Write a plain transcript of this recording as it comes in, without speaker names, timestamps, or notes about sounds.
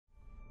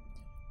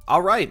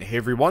Alright, hey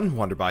everyone,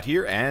 Wanderbot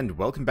here, and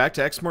welcome back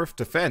to XMorph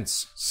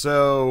Defense.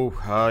 So,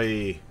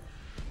 I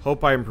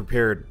hope I am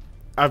prepared.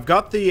 I've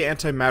got the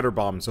anti-matter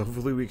bomb, so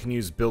hopefully we can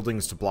use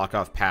buildings to block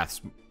off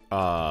paths,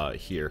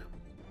 here.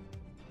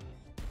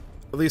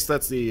 At least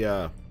that's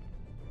the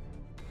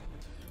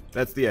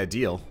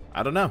ideal.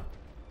 I don't know.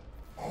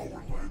 Our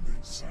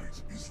landing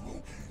site is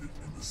located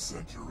in the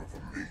center of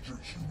a major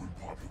human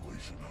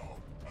population hub.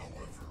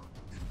 However,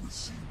 it would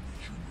seem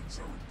the humans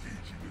are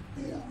engaging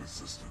in more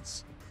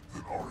resistance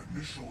than our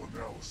initial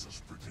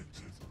analysis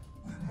predicted.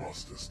 We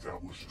must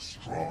establish a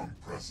strong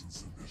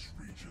presence in this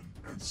region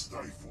and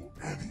stifle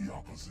any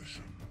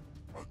opposition.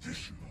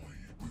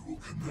 Additionally, we will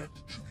connect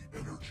to the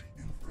energy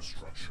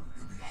infrastructure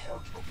in the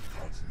heart of the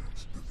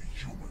continent that the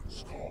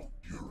humans call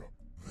Europe.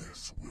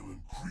 This will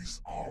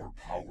increase our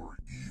power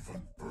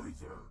even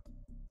further.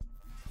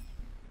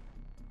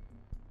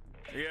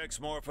 The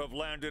X-Morph have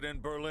landed in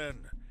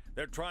Berlin.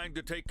 They're trying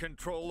to take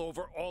control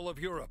over all of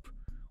Europe.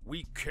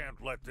 We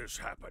can't let this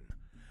happen.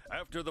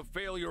 After the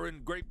failure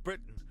in Great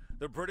Britain,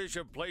 the British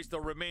have placed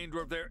the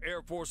remainder of their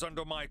air force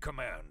under my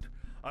command.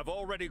 I've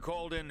already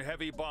called in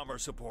heavy bomber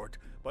support,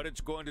 but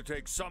it's going to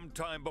take some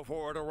time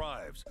before it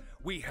arrives.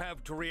 We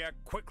have to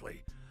react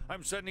quickly.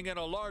 I'm sending in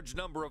a large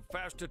number of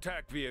fast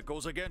attack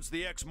vehicles against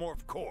the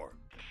X-Morph core.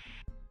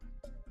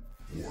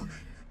 Warning,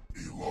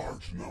 a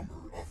large number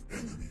of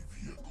enemy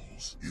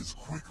vehicles is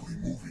quickly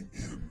moving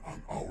in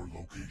on our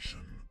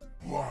location.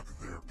 Block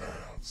their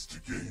paths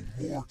to gain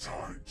more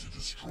time to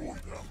destroy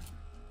them.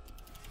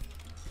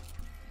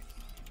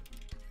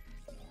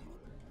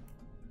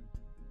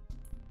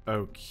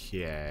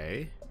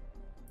 Okay.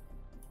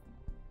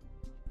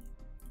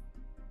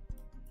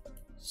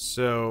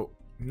 So,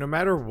 no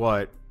matter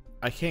what,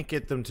 I can't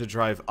get them to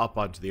drive up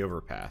onto the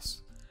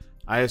overpass.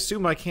 I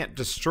assume I can't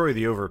destroy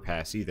the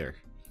overpass either.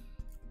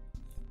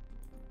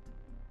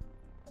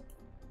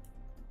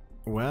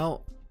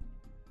 Well...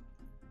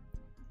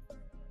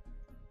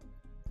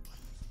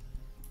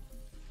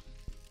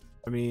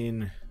 I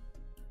mean...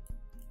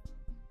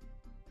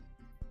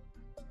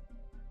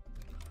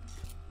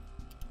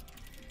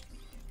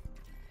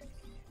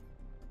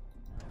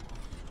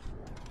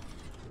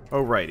 Oh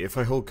right, if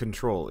I hold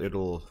control,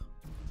 it'll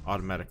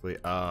automatically...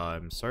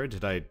 I'm sorry,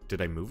 did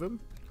I move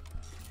him?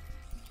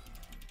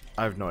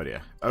 I have no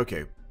idea.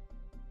 Okay.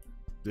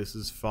 This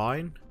is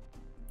fine.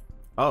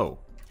 Oh.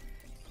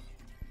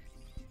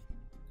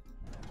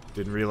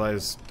 Didn't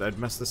realize I'd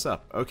messed this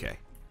up. Okay.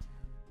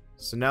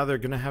 So now they're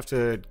gonna have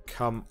to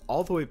come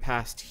all the way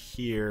past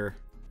here.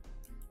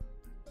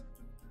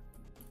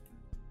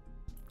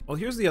 Well,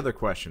 here's the other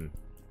question.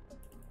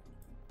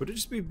 Would it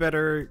just be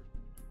better...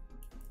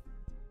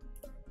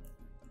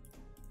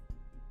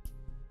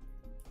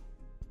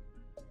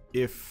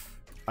 if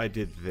I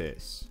did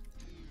this?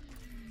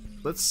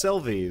 Let's sell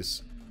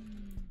these.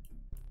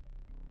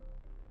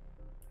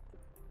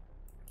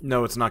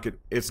 No, it's not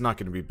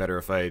gonna be better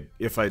if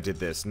I did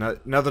this. Now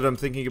that I'm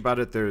thinking about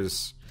it,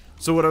 there's...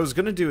 So what I was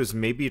gonna do is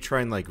maybe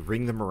try and like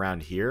ring them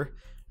around here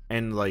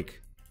and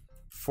like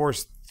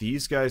force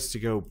these guys to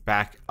go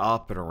back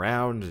up and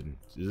around and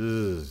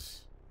ugh.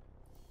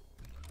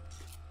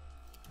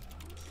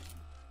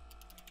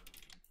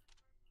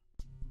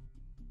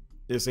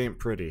 This ain't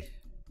pretty.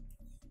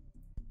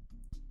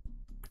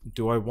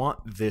 Do I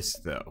want this,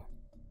 though?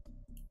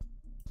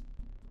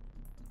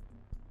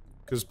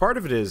 Because part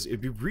of it is, it'd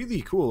be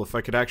really cool if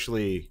I could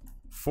actually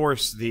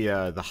force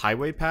the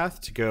highway path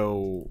to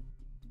go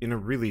in a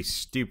really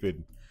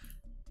stupid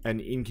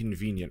and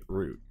inconvenient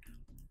route.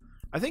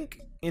 I think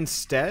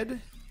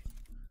instead...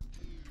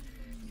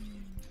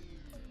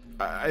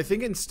 I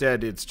think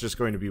instead it's just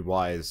going to be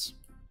wise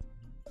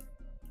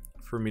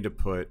for me to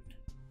put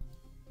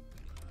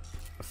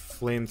a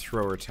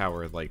flamethrower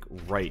tower, like,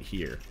 right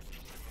here.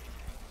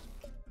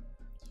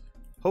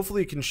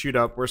 Hopefully it can shoot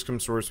up. Worst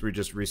comes to worst, we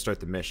just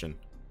restart the mission.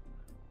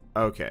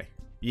 Okay.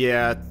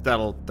 Yeah,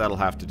 that'll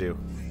have to do.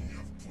 We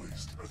have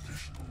placed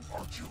additional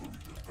artillery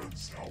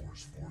defense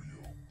towers for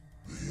you.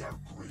 They are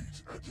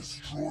great at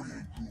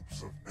destroying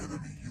groups of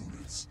enemy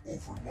units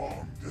over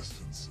long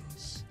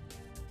distances.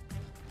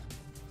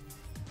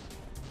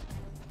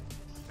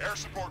 Air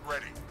support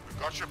ready. We've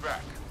got your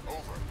back.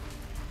 Over.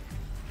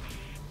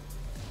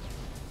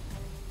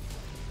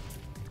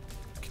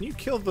 Can you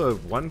kill the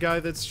one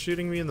guy that's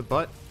shooting me in the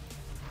butt?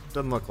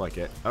 Doesn't look like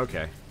it.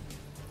 Okay.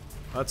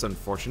 That's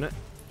unfortunate.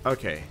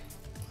 Okay.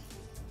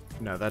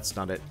 No, that's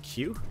not it.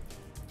 Q?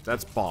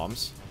 That's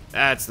bombs.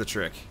 That's the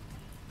trick.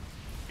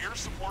 Air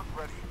support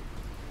ready.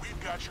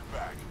 We've got your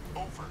back.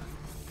 Over.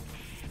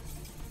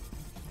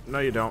 No,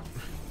 you don't.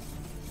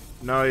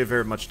 No, you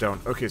very much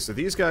don't. Okay, so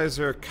these guys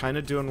are kind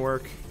of doing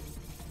work.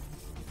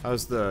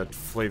 How's the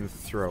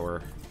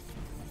flamethrower?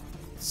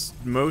 It's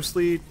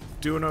mostly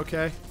doing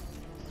okay.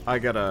 I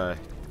gotta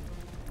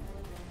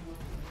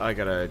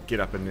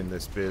get up and in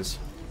this biz.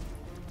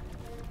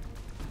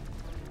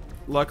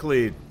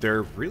 Luckily,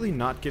 they're really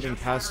not getting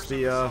past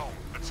the,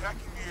 Attacking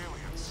the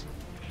aliens.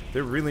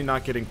 They're really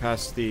not getting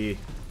past the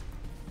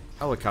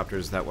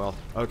helicopters that well.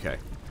 Okay.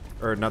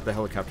 Or not the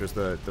helicopters,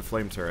 the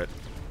flame turret.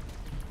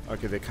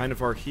 Okay, they kind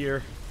of are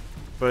here,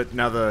 but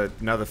now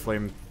the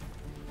flame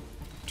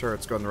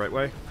turret's going the right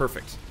way.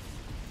 Perfect.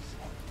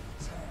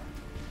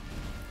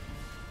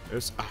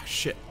 There's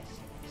shit.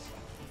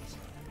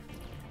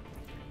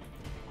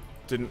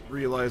 Didn't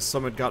realize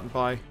some had gotten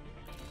by.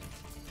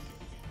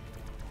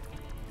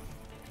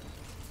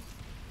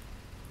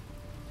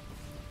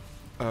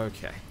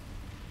 Okay.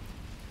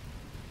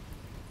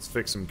 Let's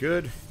fix them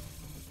good.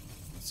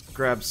 Let's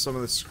grab some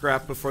of the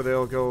scrap before they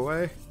all go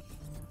away.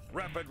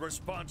 Rapid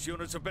response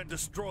units have been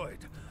destroyed.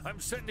 I'm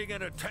sending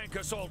in a tank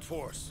assault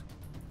force.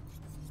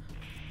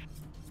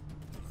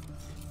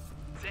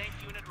 Tank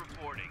unit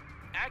reporting.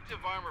 Active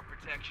armor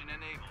protection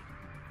enabled.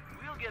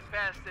 We'll get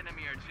past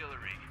enemy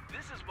artillery.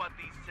 This is what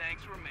these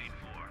tanks were made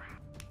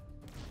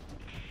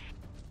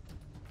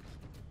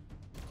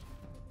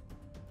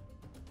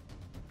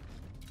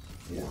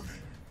for.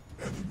 Warning.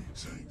 Enemy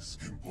tanks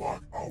can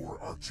block our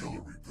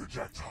artillery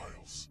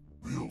projectiles.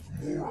 Build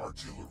more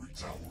artillery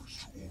towers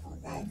to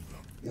overwhelm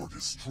them or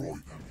destroy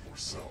them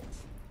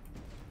yourself.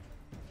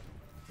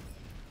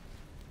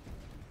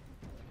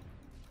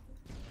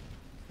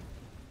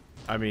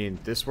 I mean,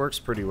 this works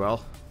pretty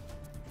well.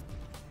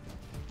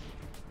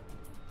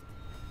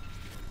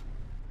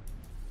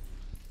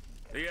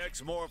 The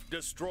X-Morph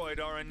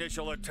destroyed our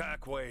initial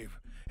attack wave.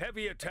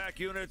 Heavy attack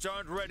units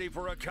aren't ready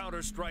for a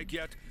counterstrike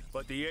yet,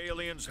 but the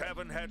aliens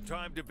haven't had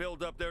time to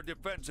build up their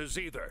defenses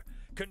either.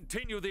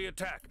 Continue the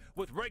attack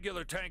with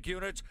regular tank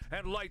units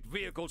and light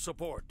vehicle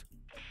support.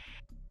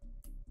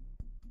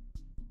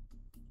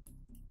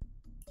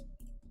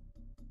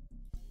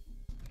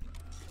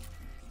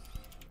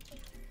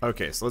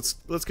 Okay, so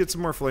let's get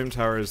some more flame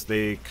towers.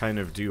 They kind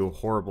of do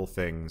horrible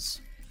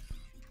things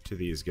to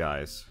these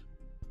guys.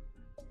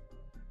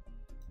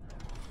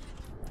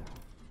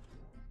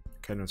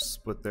 Kind of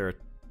split their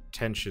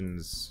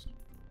attentions.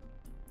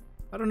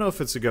 I don't know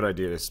if it's a good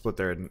idea to split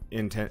their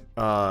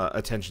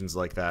attentions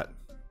like that.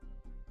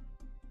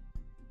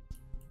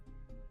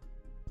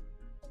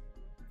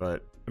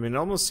 But I mean, it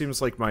almost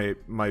seems like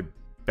my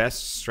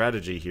best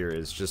strategy here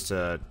is just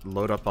to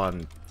load up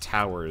on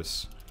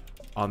towers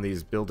on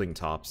these building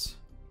tops.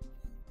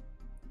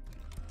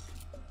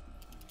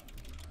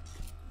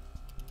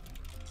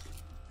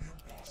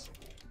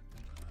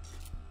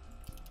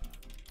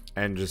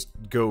 And just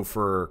go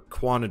for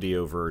quantity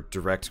over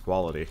direct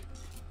quality.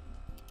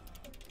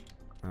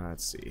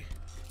 Let's see.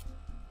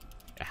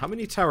 How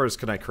many towers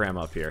can I cram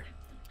up here?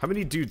 How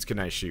many dudes can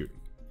I shoot?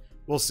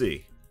 We'll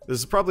see. This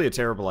is probably a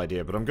terrible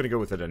idea, but I'm gonna go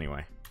with it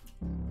anyway.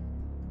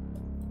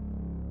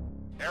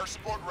 Air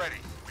support ready.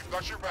 We've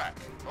got your back.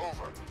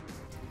 Over.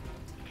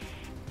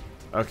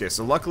 Okay,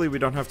 so luckily we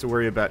don't have to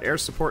worry about air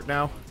support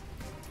now,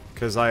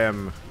 because I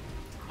am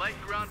Light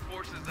ground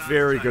forces on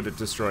very site. good at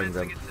destroying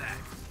them. Commencing attack.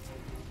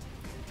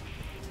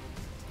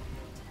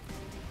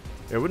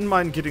 I wouldn't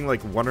mind getting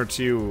like 1 or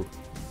 2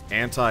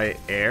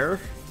 anti-air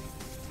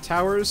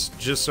towers,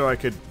 just so I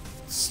could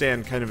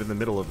stand kind of in the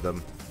middle of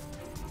them,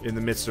 in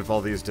the midst of all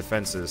these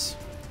defenses,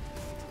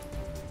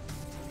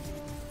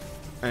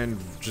 and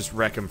just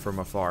wreck them from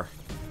afar.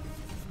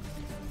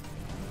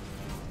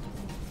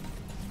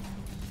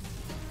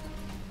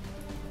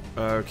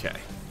 Okay.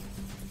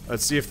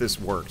 Let's see if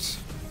this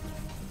works.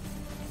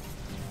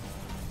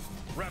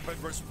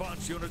 Rapid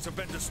response units have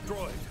been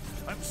destroyed.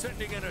 I'm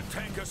sending in a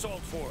tank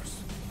assault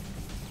force.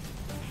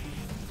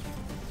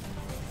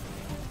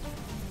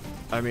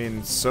 I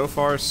mean, so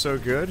far so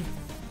good.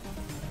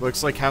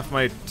 Looks like half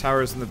my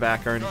towers in the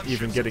back aren't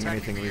even getting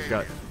anything. We've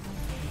got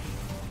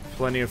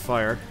plenty of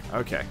fire.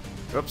 Okay.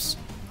 Oops.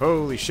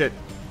 Holy shit.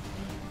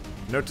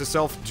 Note to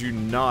self, do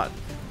not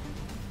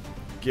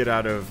get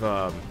out of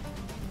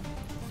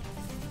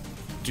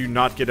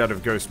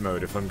ghost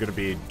mode if I'm going to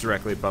be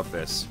directly above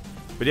this.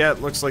 But yeah,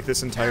 it looks like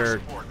this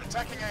entire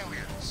Attacking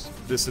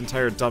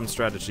aliens. dumb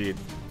strategy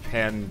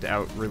panned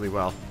out really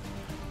well.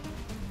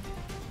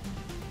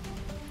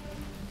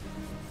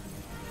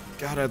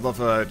 God, I'd love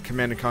a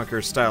Command &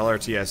 Conquer style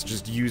RTS,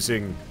 just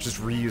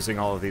reusing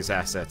all of these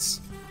assets.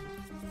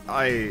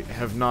 I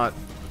have not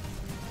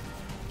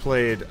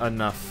played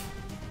enough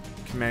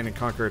Command &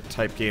 Conquer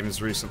type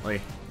games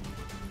recently.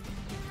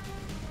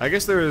 I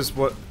guess there is,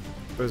 what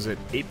was it,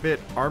 8-bit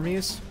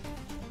armies?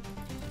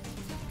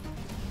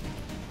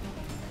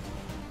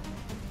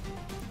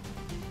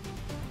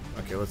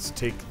 Okay, let's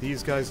take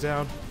these guys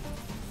down.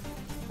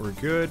 We're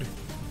good.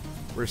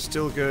 We're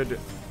still good.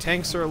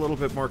 Tanks are a little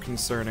bit more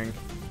concerning.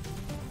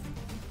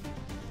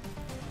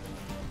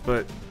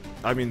 But,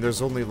 I mean,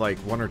 there's only like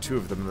 1 or 2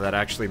 of them that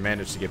actually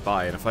manage to get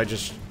by, and if I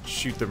just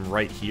shoot them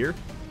right here,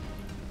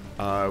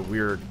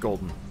 we're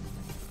golden.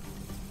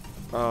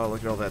 Oh,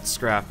 look at all that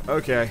scrap.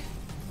 Okay.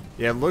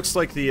 Yeah, it looks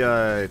like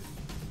the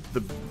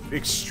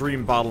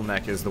extreme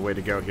bottleneck is the way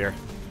to go here.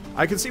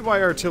 I can see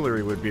why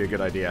artillery would be a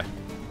good idea,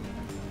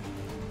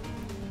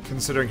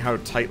 considering how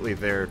tightly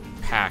they're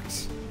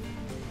packed.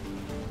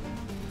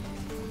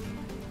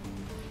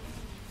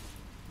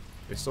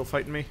 They still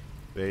fighting me?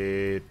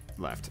 They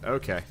left.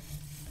 Okay.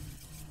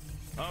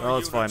 Well,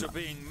 it's fine. Our units are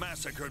being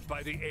massacred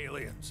by the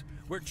aliens.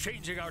 We're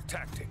changing our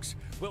tactics.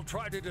 We'll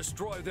try to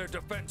destroy their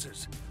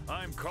defenses.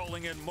 I'm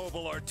calling in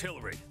mobile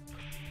artillery.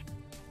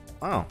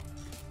 Oh.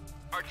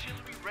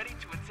 Artillery ready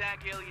to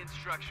attack alien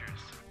structures.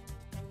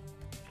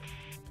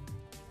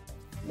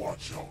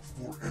 Watch out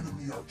for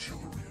enemy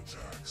artillery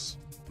attacks.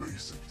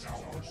 Basic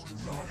towers do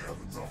not have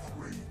enough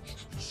range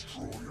to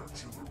destroy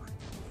artillery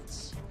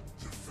units.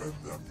 Defend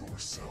them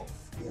yourself,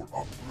 or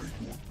upgrade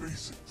your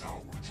basic tower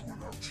to an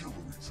artillery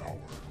tower.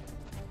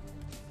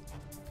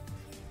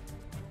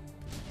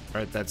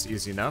 Alright, that's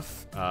easy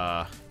enough.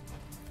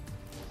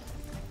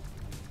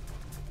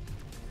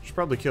 Should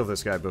probably kill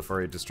this guy before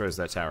he destroys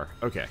that tower.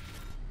 Okay.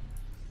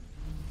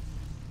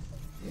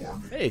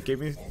 Warning, Hey, give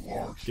me A scrap.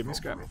 large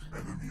number of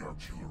enemy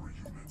artillery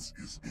units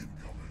is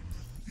incoming.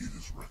 It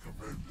is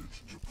recommended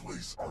to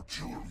place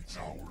artillery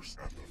towers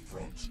at the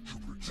front to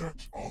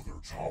protect other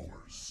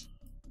towers.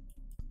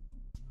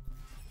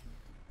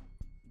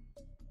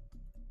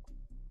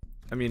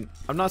 I mean,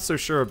 I'm not so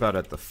sure about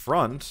at the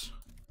front.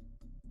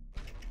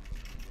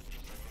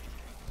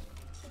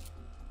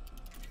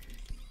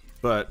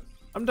 But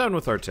I'm down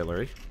with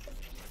artillery.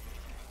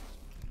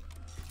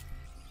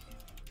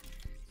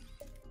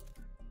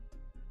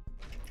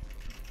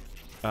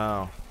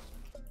 Oh.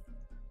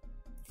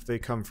 If they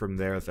come from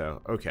there,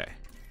 though. Okay.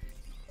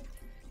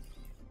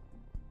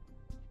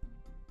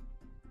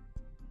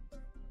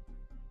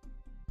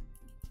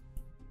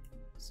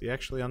 Is he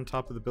actually on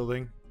top of the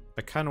building?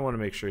 I kind of want to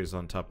make sure he's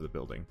on top of the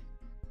building.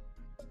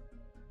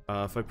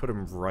 If I put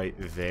him right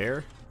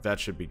there, that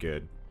should be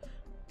good.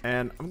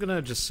 And I'm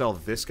gonna just sell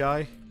this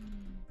guy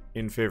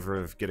in favor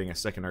of getting a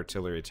second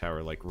artillery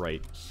tower, like,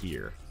 right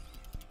here.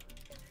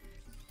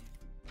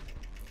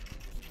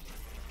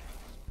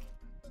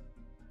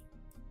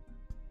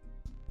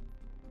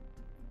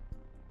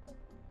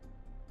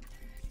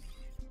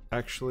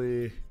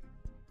 Actually,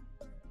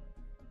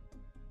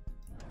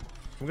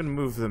 I'm gonna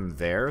move them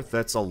there.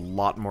 That's a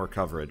lot more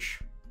coverage.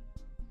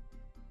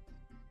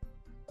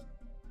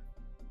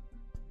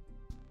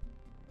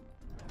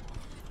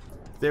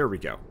 There we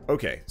go.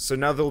 Okay, so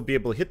now they'll be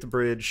able to hit the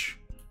bridge,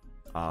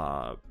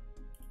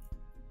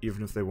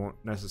 even if they won't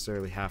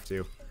necessarily have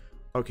to.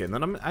 Okay, and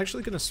then I'm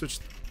actually gonna switch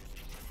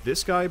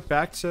this guy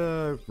back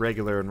to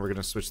regular, and we're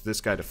gonna switch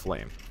this guy to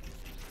flame.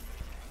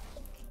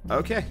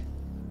 Okay.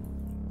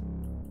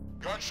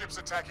 Gunships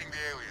attacking the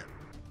alien.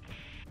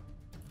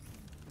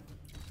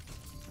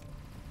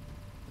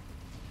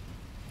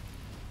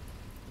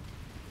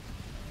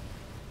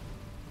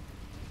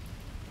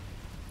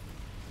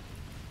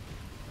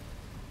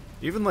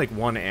 Even, like,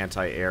 one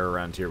anti-air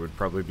around here would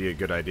probably be a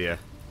good idea.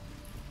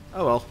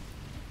 Oh well.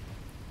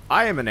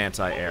 I am an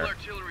anti-air. Mobile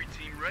artillery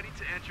team ready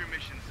to enter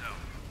mission zone.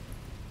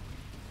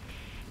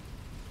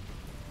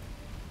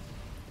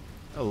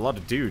 A lot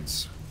of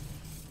dudes.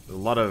 A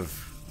lot of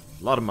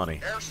money.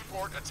 Air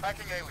support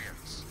attacking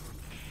aliens.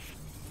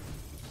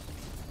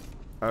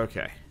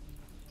 Okay.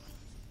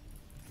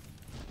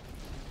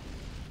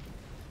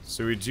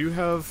 So we do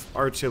have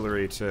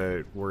artillery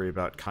to worry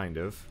about, kind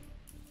of.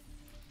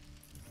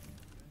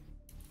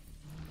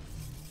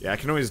 Yeah, I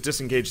can always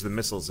disengage the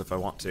missiles if I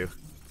want to.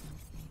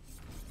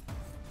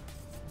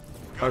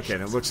 Okay,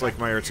 and it looks like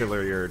my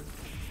artillery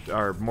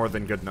are more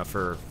than good enough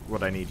for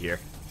what I need here.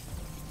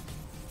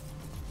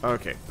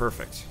 Okay,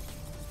 perfect.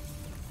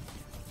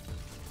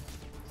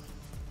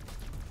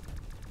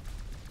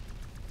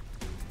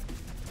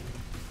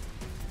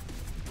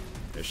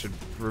 I should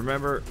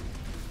remember,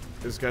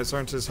 these guys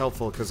aren't as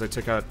helpful because I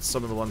took out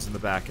some of the ones in the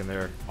back and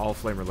they're all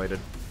flame related.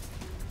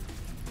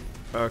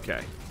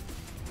 Okay.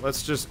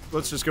 Let's just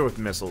go with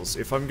missiles.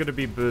 If I'm gonna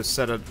be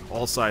beset at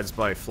all sides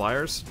by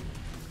flyers,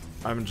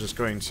 I'm just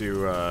going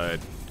to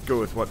go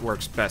with what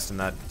works best in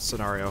that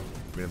scenario.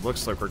 I mean, it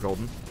looks like we're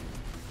golden.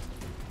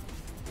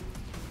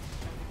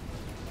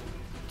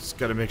 Just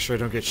gotta make sure I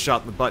don't get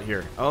shot in the butt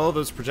here. Oh,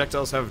 those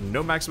projectiles have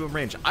no maximum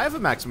range. I have a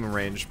maximum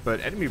range, but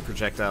enemy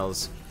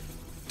projectiles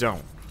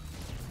don't.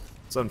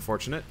 It's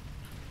unfortunate.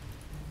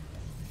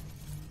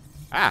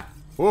 Ah!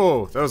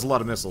 Whoa, that was a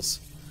lot of missiles.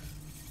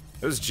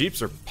 Those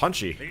jeeps are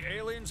punchy. The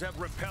aliens have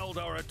repelled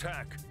our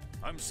attack.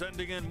 I'm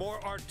sending in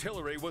more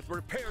artillery with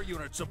repair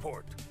unit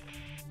support.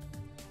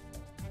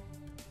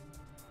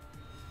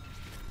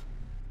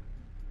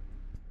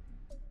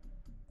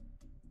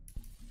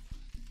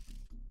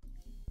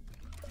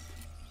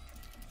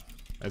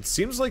 It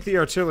seems like the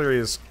artillery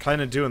is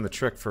kind of doing the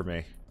trick for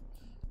me.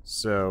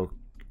 So,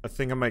 I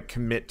think I might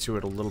commit to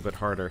it a little bit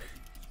harder.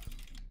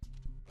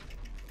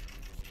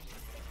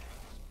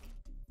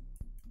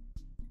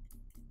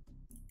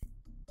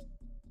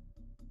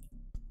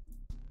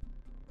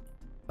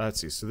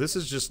 Let's see, so this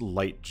is just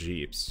light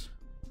jeeps.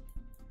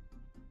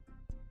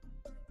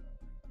 I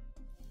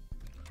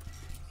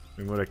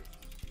mean, what I...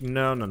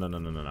 No.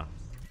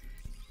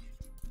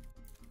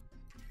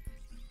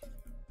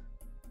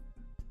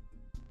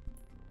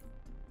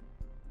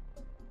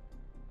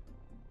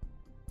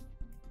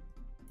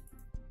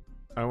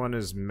 I want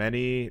as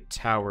many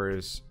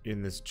towers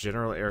in this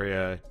general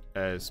area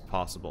as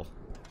possible.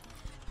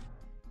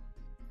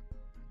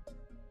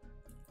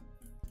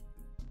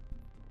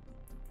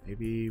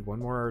 Maybe one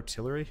more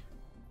artillery?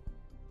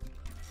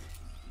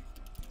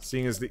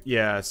 Seeing as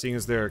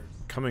they're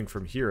coming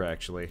from here,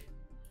 actually.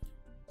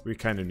 We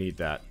kind of need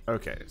that.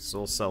 Okay, so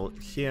we'll sell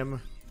him.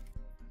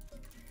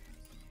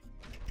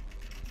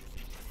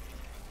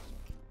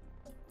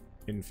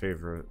 In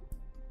favor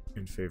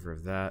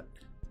of that.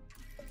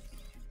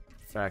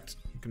 In fact,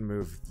 I'm gonna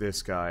move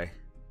this guy.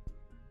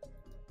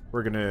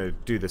 We're gonna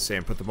do the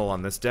same, put them all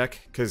on this deck,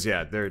 because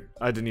yeah,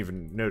 I didn't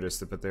even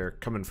notice it, but they're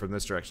coming from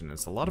this direction.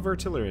 It's a lot of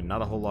artillery and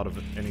not a whole lot of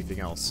anything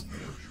else. Their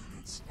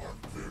units are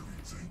very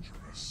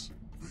dangerous.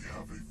 They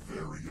have a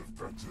very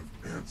effective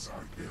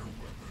anti-air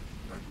weapon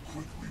and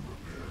quickly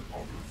repair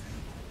other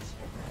vehicles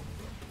around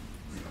them.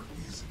 They are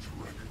easy to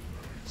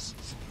recognize,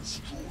 so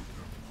destroy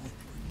them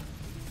quickly.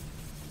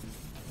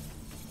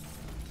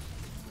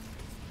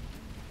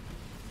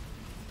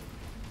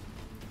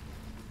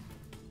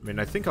 I mean,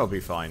 I think I'll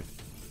be fine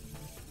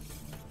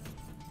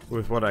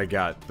with what I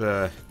got.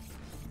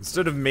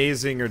 Instead of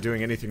mazing or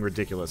doing anything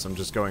ridiculous, I'm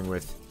just going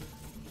with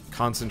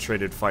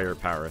concentrated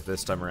firepower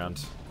this time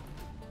around.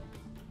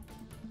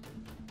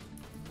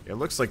 It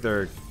looks like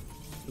they're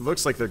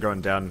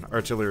going down.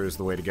 Artillery is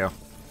the way to go.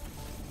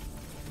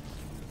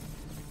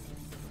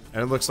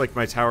 And it looks like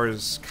my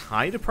towers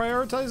kind of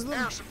prioritize them.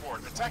 Air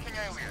support attacking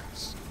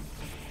aliens.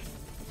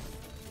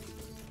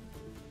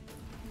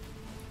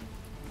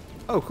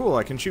 Oh, cool,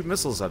 I can shoot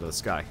missiles out of the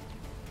sky.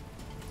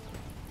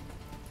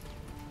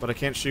 But I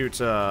can't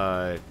shoot,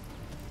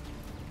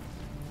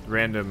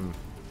 random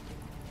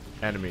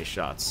enemy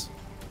shots.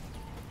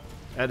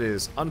 That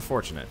is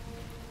unfortunate.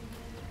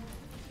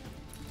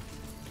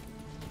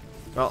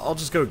 Well, I'll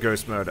just go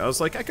ghost mode. I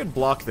was like, I could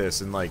block this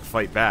and, like,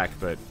 fight back,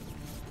 but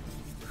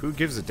who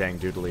gives a dang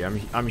doodly?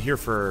 I'm here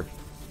for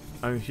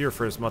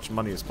as much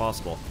money as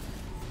possible.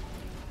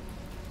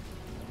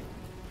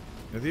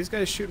 Are these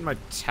guys shooting my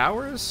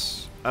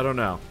towers? I don't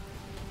know.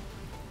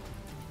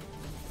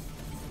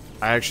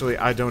 I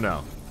don't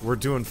know. We're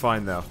doing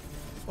fine, though.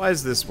 Why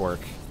does this work?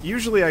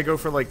 Usually I go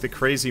for, like, the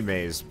crazy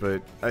maze,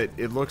 but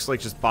it looks like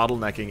just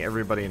bottlenecking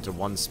everybody into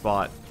one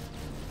spot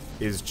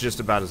is just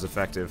about as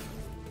effective.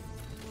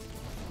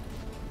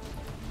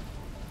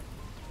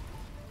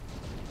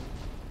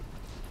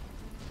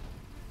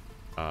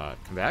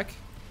 Come back?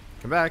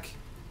 Come back.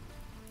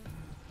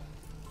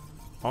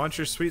 I want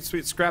your sweet,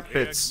 sweet scrap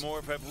bits. The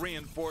X-Morph have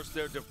reinforced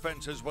their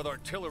defenses with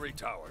artillery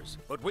towers,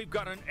 but we've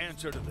got an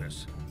answer to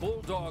this.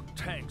 Bulldog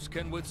tanks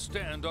can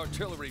withstand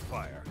artillery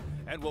fire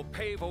and will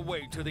pave a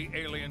way to the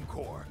alien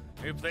core.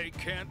 If they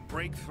can't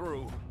break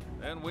through,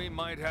 then we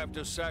might have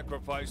to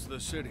sacrifice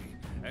the city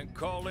and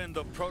call in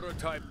the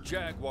prototype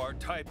Jaguar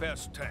Type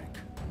S tank.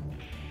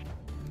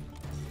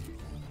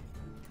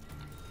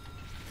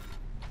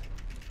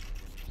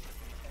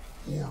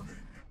 Warning.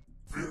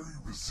 Very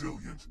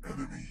resilient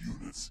enemy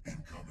units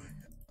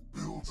incoming.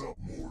 Builds up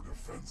more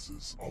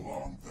defenses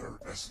along their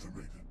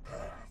estimated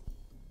path.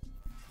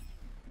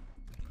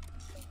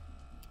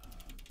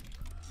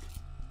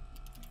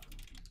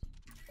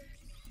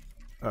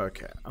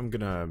 Okay, I'm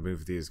gonna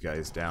move these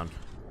guys down.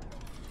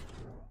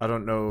 I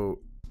don't know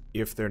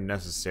if they're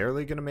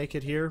necessarily gonna make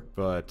it here,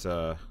 but,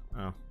 oh.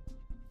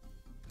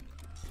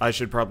 I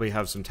should probably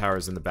have some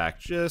towers in the back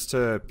just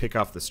to pick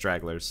off the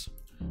stragglers.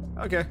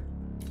 Okay.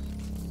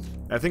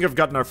 I think I've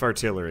got enough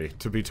artillery,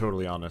 to be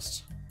totally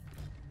honest.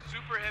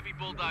 Super heavy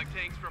Bulldog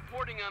tanks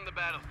reporting on the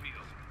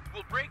battlefield.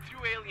 We'll break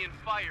through alien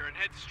fire and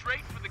head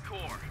straight for the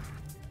core.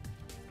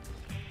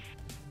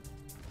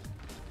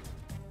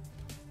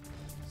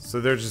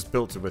 So they're just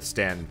built to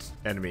withstand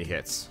enemy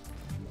hits.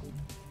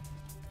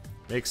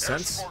 Makes Air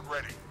sense. support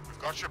ready. We've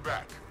got your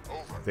back.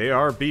 Over. They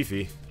are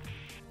beefy.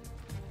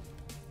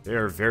 They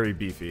are very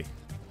beefy.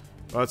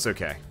 Well, that's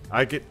okay.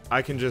 I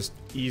can just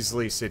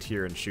easily sit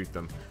here and shoot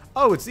them.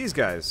 Oh, it's these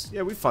guys.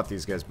 Yeah, we've fought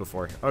these guys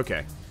before.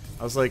 Okay.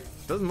 I was like,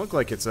 doesn't look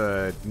like it's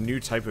a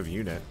new type of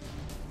unit.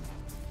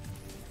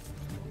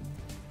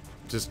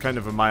 Just kind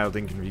of a mild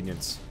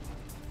inconvenience.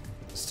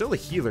 Still a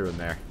healer in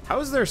there. How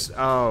is there...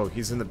 Oh,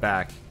 he's in the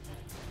back.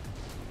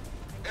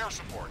 Air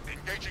support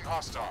engaging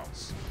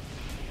hostiles.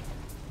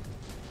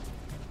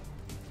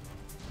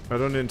 I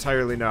don't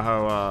entirely know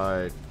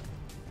how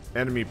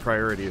enemy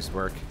priorities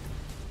work.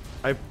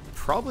 I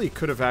probably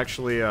could have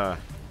actually...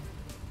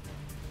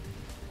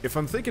 If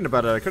I'm thinking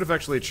about it, I could have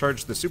actually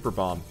charged the super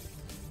bomb.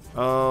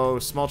 Oh,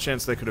 small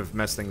chance they could have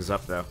messed things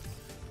up, though.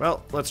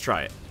 Well, let's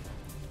try it.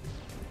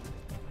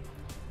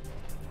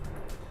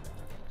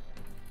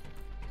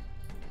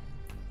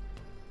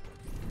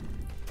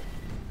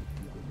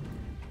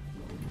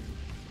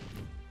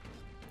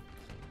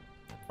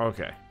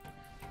 Okay.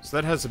 So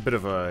that has a bit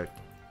of a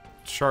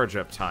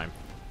charge-up time.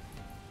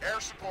 Air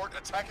support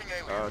attacking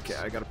aliens. Okay,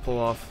 I gotta pull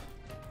off.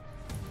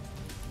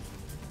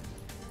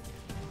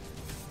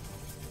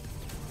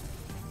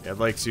 Yeah, I'd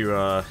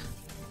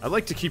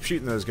like to keep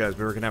shooting those guys,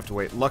 but we're gonna have to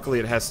wait. Luckily,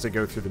 it has to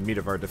go through the meat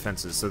of our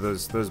defenses, so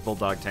those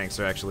Bulldog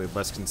tanks are actually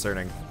less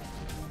concerning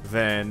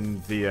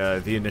than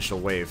the initial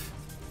wave.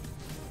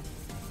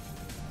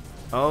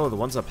 Oh, the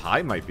ones up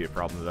high might be a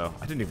problem, though.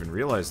 I didn't even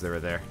realize they were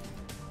there.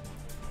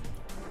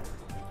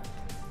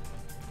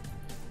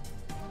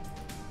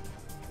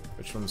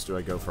 Which ones do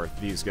I go for?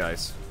 These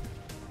guys.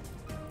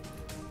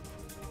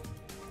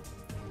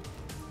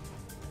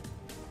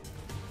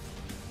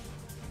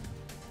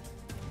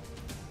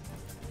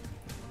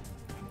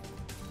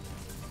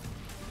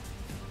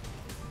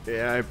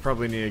 Yeah, I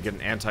probably need to get an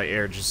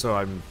anti-air just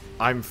so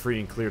I'm free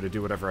and clear to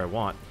do whatever I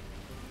want.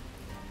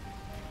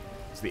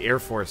 So the Air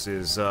Force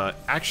is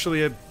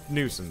actually a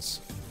nuisance.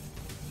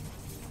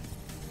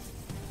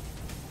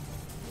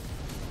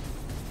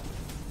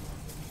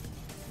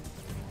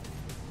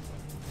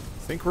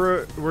 I think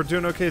we're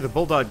doing okay. The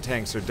Bulldog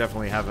tanks are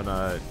definitely having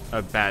a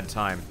bad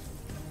time.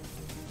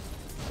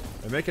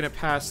 They're making it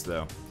past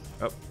though.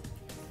 Oh.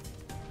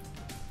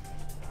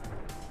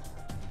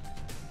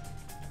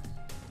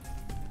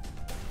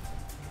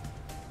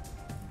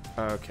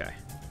 Okay.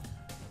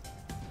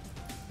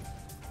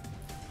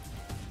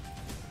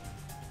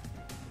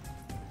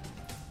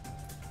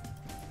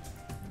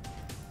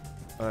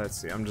 Let's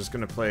see, I'm just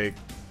gonna play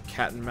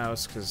cat and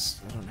mouse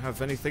because I don't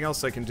have anything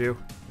else I can do.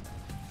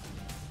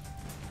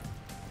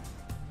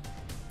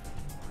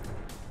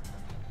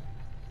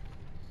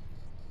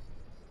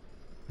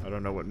 I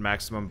don't know what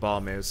maximum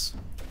bomb is.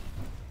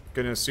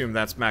 Gonna assume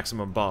that's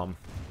maximum bomb.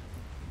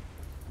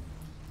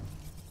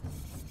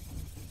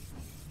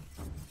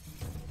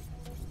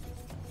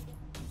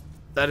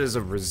 That is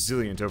a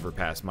resilient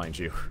overpass, mind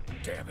you.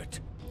 Damn it.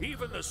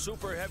 Even the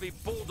super heavy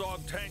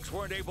Bulldog tanks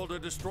weren't able to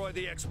destroy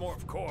the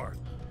X-Morph core.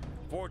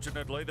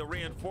 Fortunately, the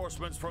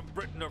reinforcements from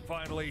Britain are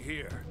finally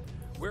here.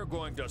 We're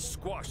going to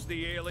squash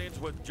the aliens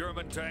with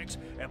German tanks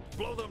and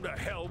blow them to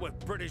hell with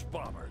British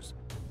bombers.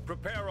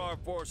 Prepare our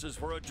forces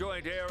for a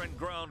joint air and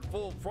ground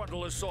full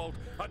frontal assault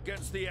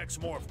against the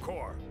X-Morph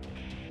core.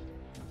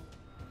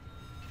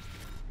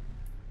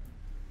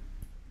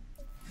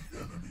 The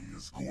enemy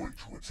is going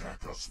to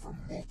attack us from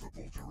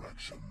multiple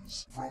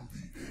directions, from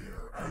the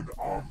air and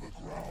on the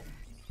ground.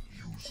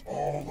 Use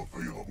all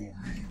available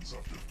means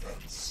of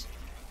defense.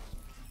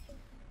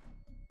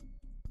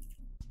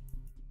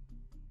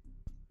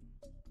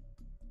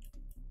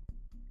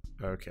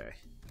 Okay.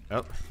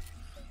 Oh.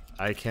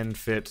 I can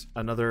fit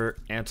another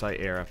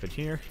anti-air up in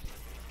here.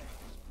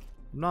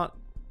 I'm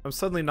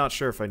suddenly not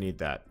sure if I need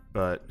that,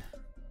 but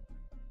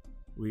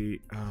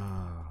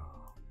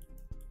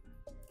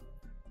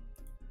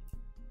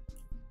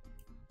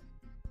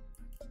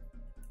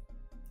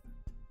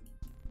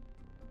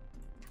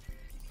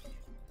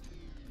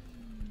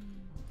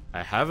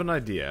I have an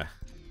idea.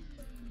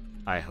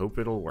 I hope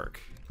it'll work.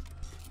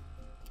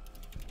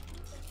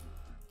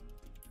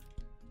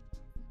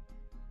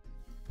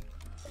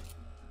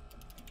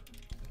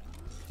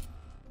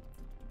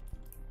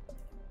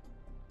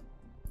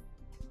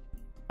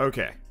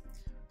 Okay,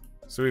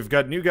 so we've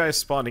got new guys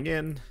spawning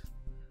in.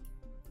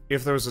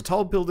 If there was a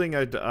tall building,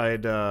 I'd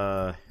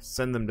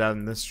send them down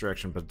in this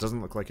direction, but it doesn't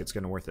look like it's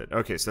gonna worth it.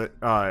 Okay, so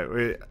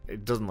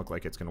it doesn't look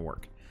like it's gonna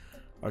work.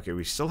 Okay,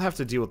 we still have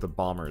to deal with the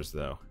bombers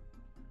though.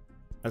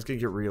 That's gonna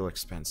get real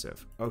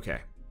expensive.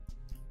 Okay,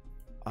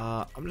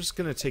 I'm just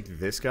gonna take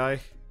this guy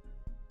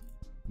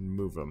and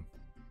move him.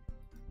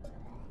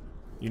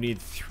 You need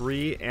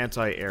 3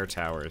 anti-air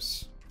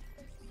towers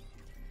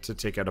to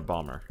take out a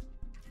bomber.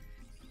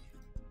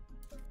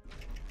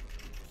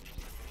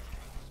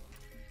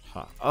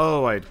 Huh.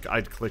 Oh,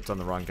 I'd clicked on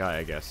the wrong guy,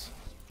 I guess.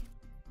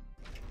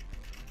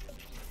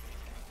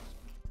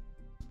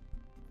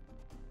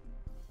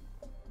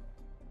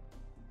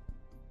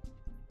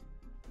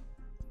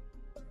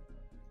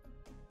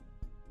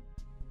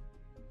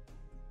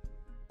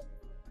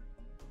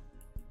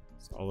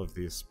 So all of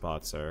these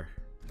spots are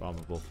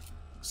bombable.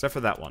 Except for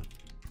that one.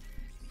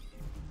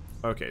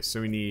 Okay, so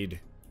we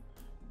need...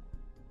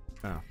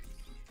 Oh.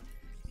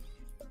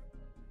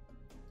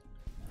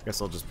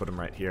 Guess I'll just put him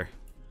right here.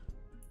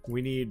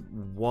 We need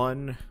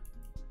 1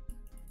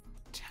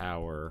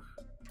 tower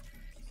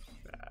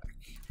back.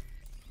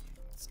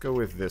 Let's go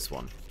with this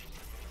one.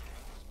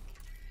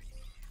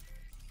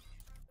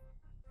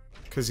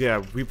 Cause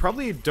yeah, we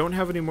probably don't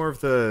have any more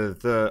of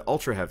the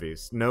ultra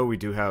heavies. No, we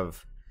do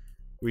have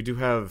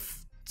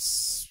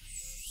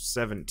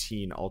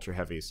 17 ultra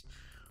heavies.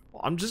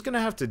 Well, I'm just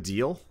gonna have to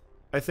deal,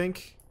 I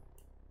think.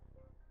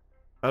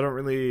 I don't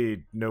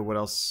really know what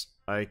else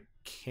I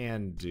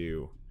can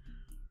do.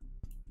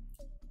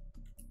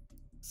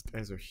 These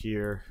guys are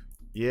here.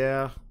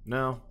 Yeah,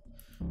 no.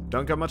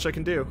 Don't got much I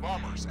can do.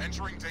 Bombers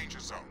entering danger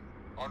zone.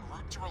 En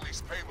route to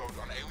release payload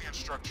on alien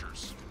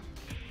structures.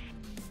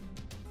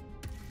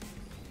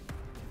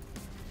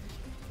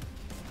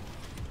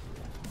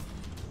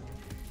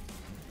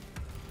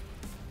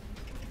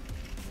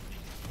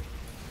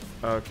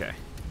 Okay.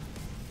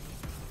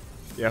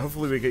 Yeah,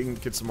 hopefully we can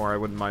get some more. I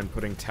wouldn't mind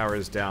putting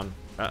towers down.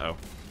 Uh-oh.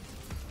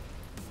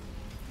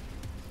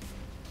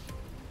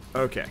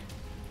 Okay.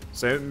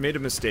 So I made a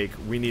mistake.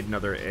 We need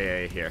another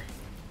AA here.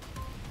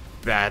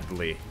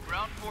 Badly.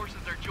 Ground forces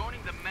are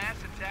joining the mass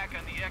attack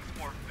on the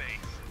X-Morph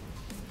base.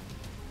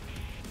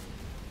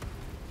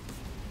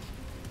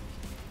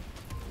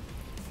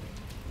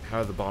 How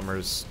are the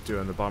bombers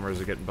doing? The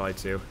bombers are getting by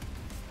too.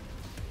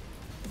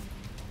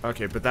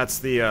 Okay, but that's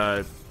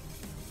the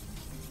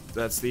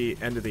That's the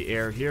end of the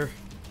air here.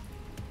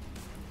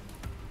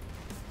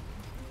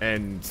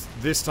 And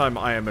this time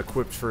I am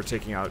equipped for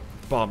taking out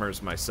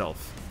bombers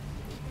myself.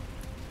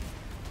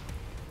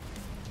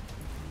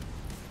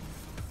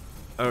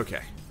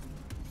 Okay.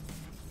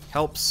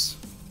 Helps.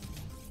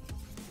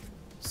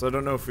 So I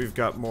don't know if we've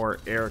got more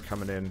air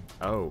coming in.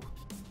 Oh.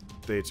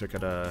 They took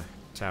out a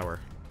tower.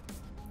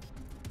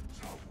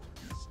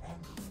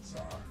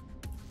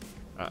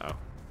 Uh-oh.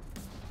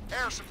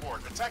 Air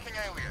support attacking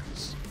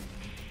aliens.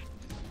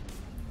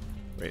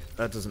 Wait,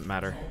 that doesn't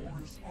matter.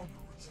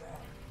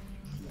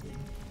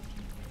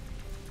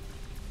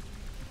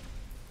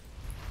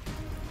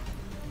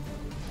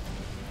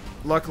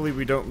 Luckily,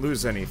 we don't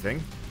lose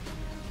anything,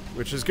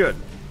 which is good.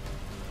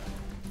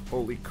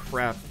 Holy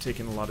crap,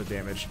 taking a lot of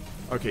damage.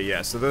 Okay,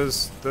 yeah, so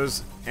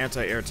those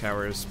anti-air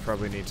towers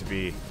probably need to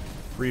be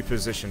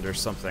repositioned or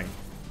something.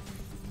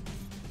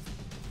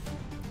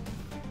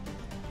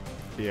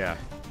 Yeah.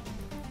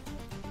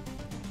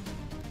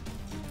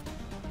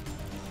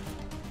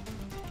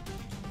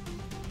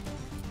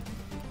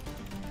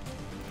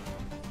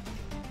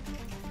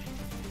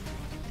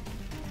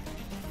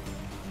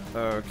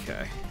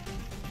 Okay.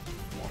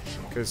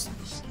 Because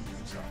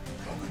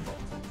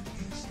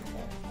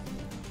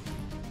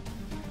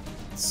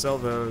sell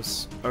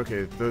those.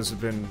 Okay, those have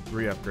been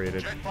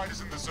re-upgraded. Jet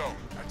fighters in the zone,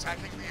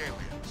 attacking the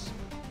aliens.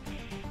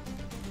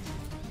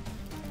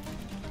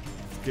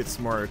 Get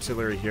some more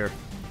artillery here.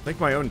 I think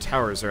my own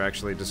towers are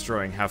actually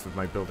destroying half of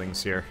my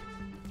buildings here,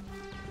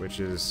 which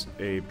is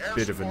a Air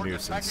bit of a support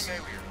nuisance.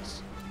 attacking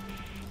aliens.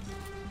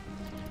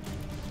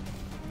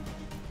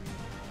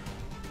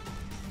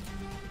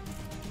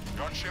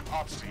 Gunship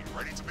ops team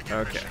ready to begin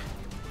Okay. mission.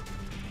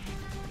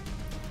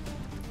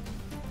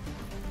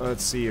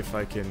 Let's see if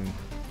I can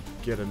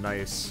get a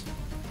nice,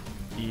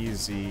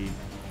 easy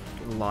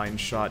line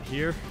shot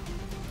here.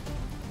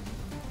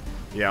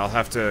 Yeah, I'll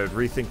have to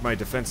rethink my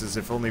defenses,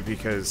 if only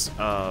because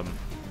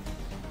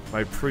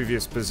my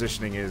previous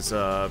positioning is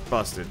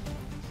busted.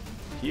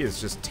 He is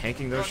just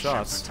tanking those Gunship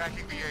shots.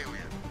 attacking the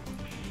alien.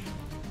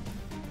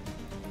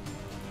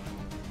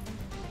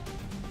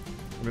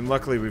 I mean,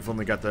 luckily we've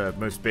only got the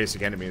most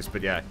basic enemies,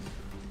 but yeah.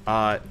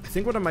 I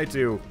think what I might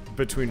do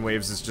between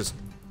waves is just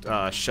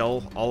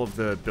shell all of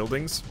the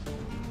buildings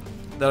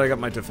that I got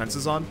my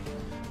defenses on.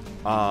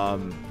 I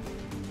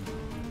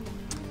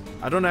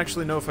don't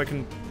actually know if I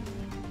can...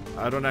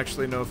 I don't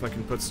actually know if I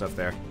can put stuff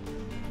there.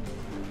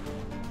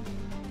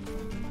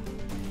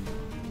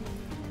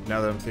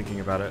 Now that I'm thinking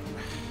about it.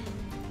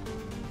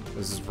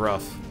 This is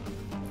rough.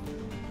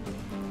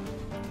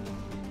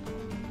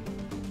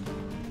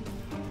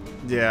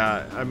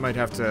 Yeah, I might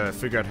have to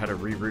figure out how to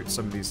reroute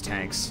some of these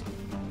tanks.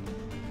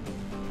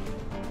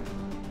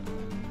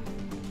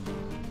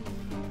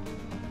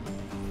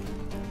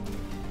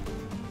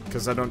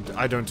 Because I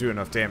don't do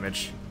enough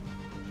damage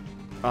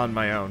on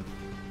my own.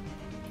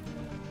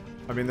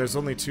 I mean, there's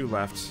only 2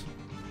 left.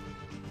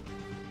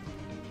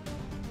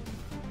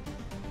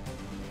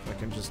 I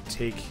can just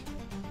take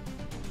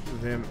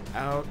them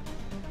out.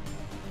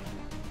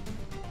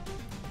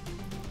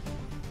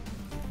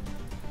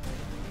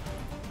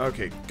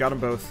 Okay, got them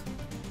both.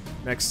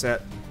 Next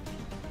set.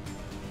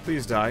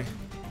 Please die.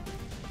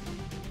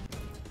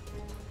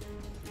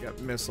 We got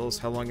missiles.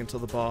 How long until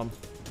the bomb?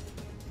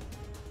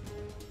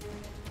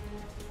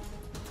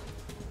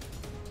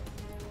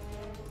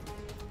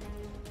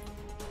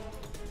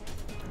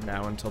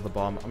 Now until the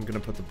bomb. I'm gonna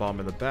put the bomb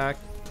in the back,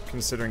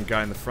 considering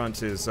guy in the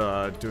front is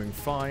doing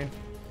fine.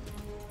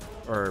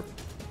 Or,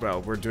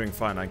 well, we're doing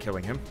fine on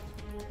killing him.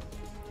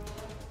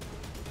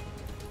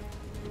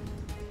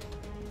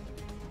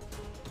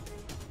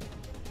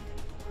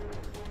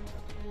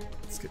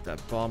 Let's get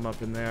that bomb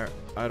up in there.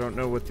 I don't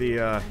know what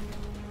the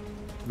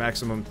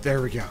maximum...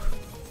 There we go.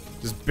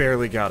 Just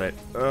barely got it.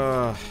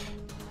 Ugh.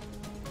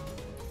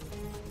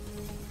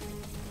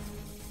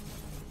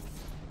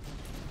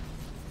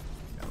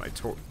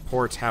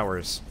 Poor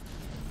towers.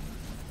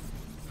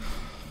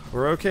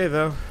 We're okay,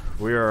 though.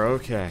 We are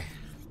okay.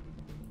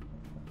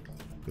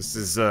 This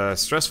is a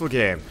stressful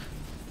game.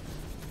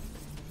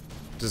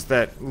 Just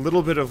that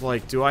little bit of,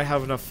 like, do I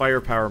have enough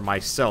firepower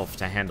myself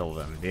to handle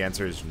them? The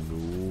answer is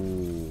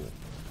no.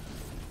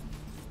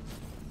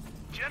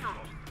 General,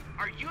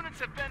 our units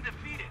have been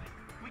defeated.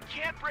 We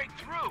can't break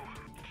through.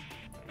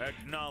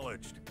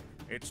 Acknowledged.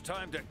 It's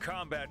time to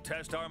combat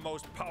test our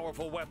most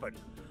powerful weapon.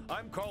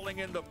 I'm calling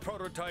in the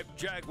prototype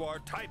Jaguar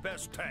Type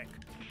S tank.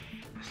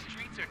 The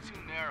streets are too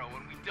narrow,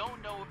 and we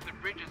don't know if the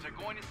bridges are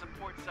going to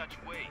support such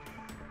weight.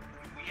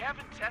 We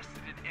haven't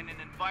tested it in an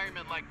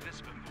environment like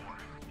this before.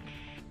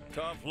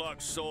 Tough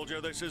luck,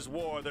 soldier. This is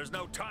war. There's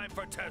no time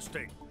for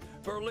testing.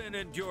 Berlin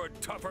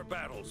endured tougher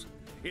battles.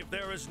 If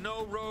there is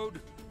no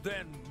road,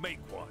 then make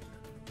one.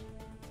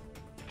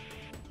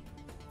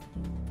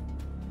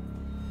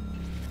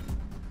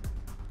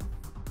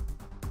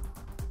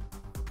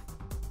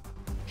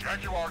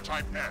 Jaguar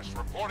Type S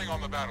reporting on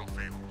the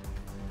battlefield.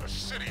 The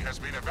city has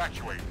been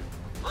evacuated.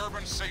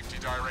 Urban safety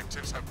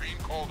directives have been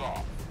called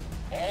off.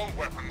 All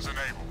weapons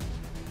enabled.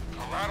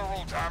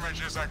 Collateral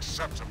damage is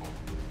acceptable.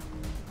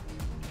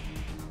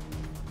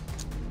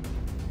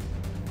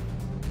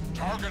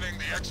 Targeting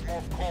the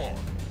X-Morph core.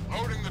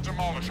 Loading the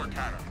Demolisher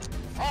cannon.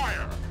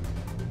 Fire!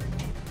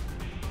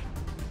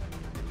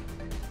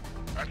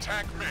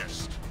 Attack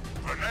missed.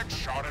 The next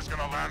shot is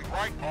gonna land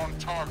right on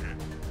target.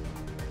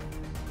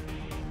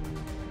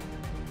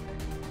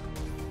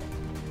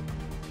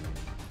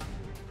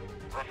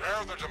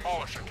 Prepare the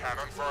Demolisher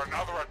cannon for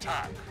another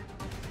attack.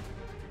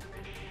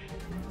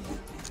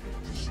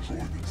 Destroy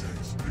the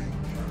tank's main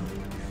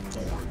cannon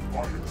before it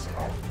fires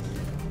out.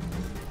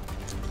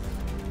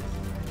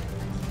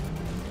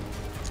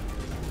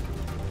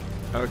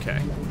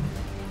 Okay.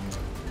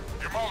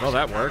 Demolisher Well,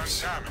 that cannon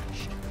works.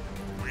 Damaged.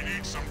 We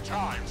need some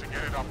time to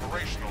get it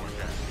operational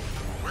again.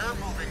 We're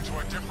moving to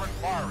a different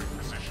firing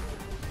position.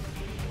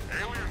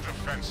 Alien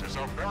defenses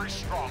are very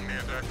strong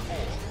near their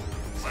core.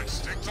 Let's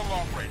stick to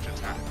long-range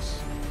attacks.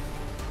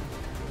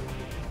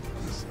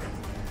 This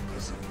enemy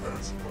has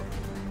advanced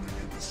weaponry that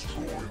can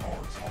destroy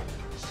our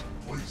towers.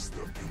 Place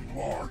them in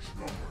large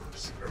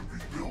numbers and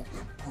rebuild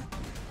them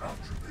quickly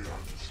after they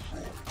are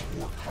destroyed.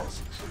 Or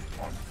concentrate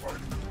on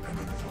fighting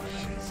enemy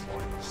machines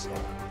like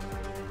yourself.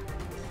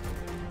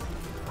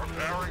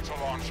 Preparing to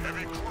launch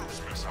heavy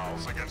cruise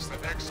missiles against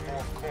the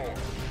X-Morph core.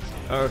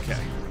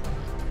 Okay.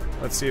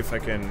 Let's see if I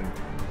can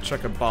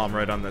chuck a bomb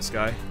right on this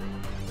guy.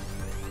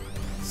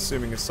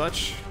 Assuming as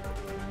such.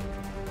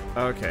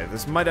 Okay,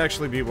 this might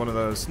actually be one of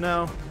those.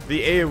 No,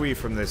 the AoE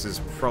from this is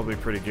probably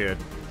pretty good.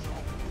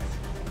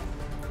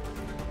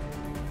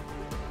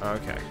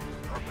 Okay.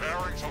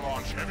 Preparing to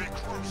launch heavy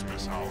cruise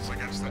missiles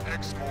against the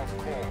X-Morph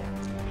core.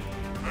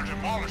 The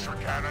Demolisher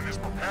cannon is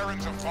preparing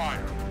to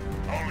fire.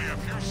 Only a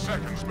few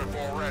seconds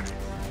before ready.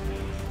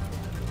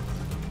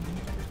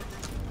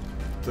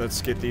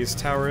 Let's get these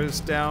towers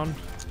down.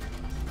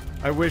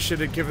 I wish it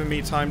had given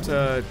me time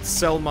to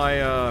sell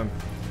my, I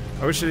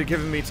wish it had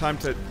given me time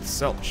to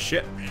sell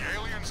shit. The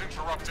aliens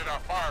interrupted our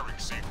firing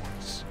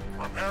sequence.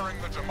 Preparing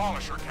the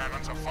Demolisher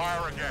cannon to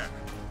fire again.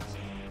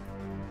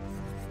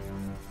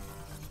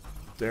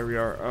 There we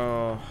are.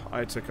 Oh,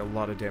 I took a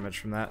lot of damage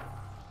from that.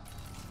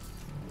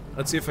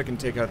 Let's see if I can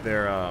take out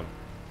their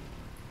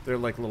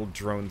like little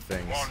drone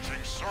things.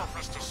 Launching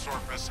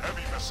surface-to-surface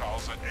heavy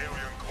missiles at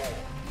alien core.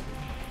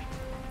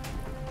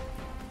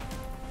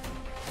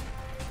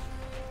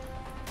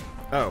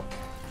 Oh.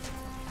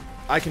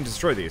 I can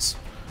destroy these.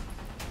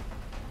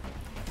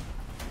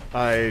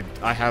 I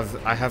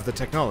have the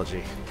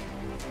technology.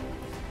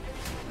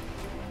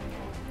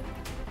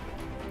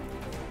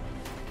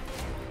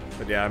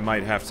 But yeah, I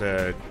might have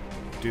to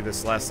do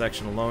this last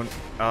section alone.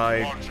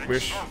 I Launching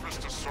wish.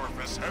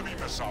 surface-to-surface heavy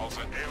missiles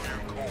at alien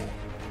core.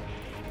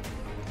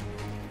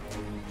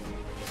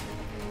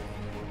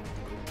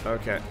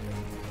 Okay.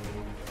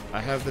 I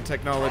have the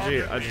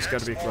technology, I just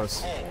gotta be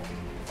close.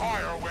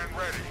 Fire when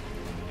ready.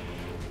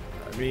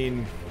 I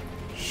mean,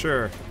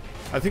 sure.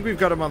 I think we've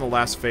got him on the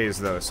last phase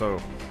though,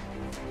 so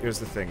here's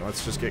the thing.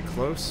 Let's just get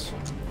close.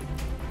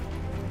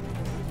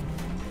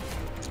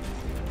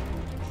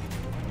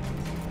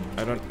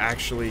 I don't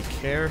actually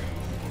care.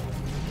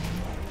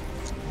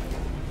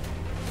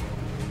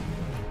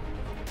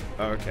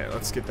 Okay,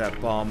 let's get that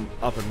bomb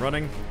up and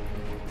running.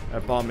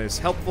 That bomb is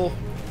helpful.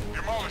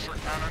 Demolisher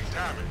cannon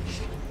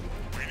damaged.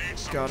 We need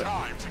some Got it.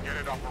 time to get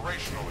it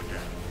operational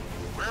again.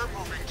 We're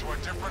moving to a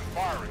different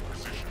firing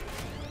position.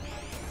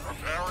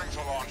 Preparing to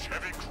launch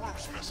heavy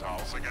cruise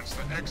missiles against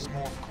the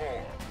X-Morph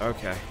core.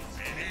 Okay.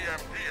 The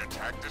EMP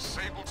attack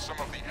disabled some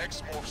of the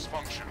X-Morph's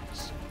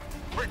functions.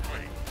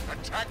 Quickly,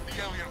 attack the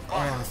alien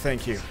fire. Oh,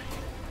 thank you.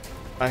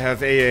 I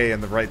have AA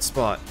in the right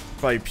spot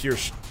by pure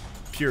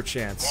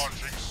chance.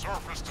 Launching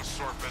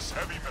surface-to-surface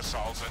heavy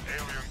missiles at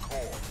alien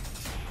core.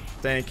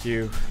 Thank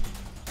you.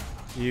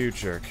 You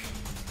jerk.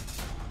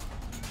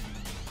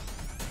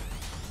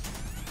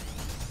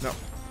 No.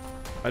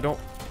 I don't.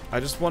 I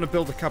just want to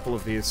build a couple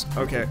of these.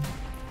 Okay.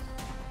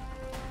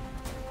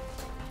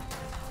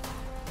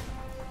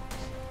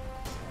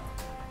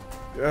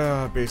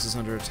 Base is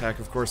under attack.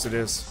 Of course it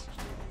is.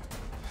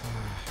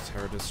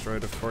 Tower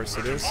destroyed. Of course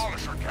it is. The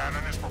Demolisher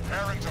cannon is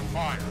preparing to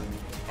fire.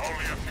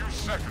 Only a few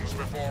seconds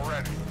before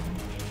ready.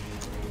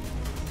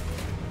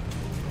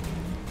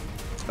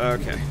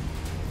 Okay.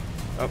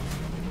 Up.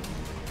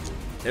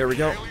 There we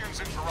go. Aliens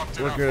interrupted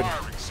We're our good.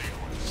 firing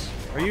sequence.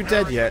 Are you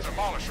Preparing dead yet? the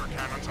Demolisher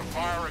cannon to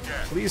fire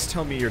again. Please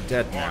tell me you're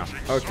dead now. Launching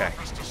Okay.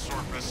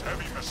 surface-to-surface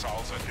heavy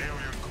missiles at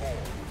alien core.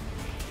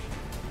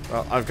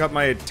 Well, I've got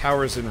my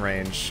towers in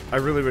range. I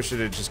really wish it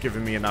had just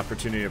given me an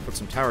opportunity to put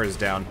some towers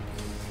down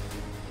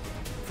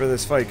for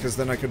this fight, because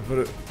then I could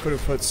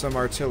have put some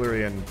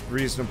artillery in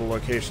reasonable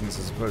locations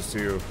as opposed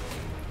to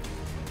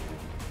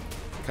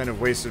kind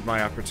of wasted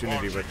my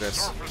opportunity with this.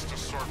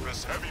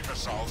 Surface-to-surface heavy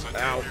missiles at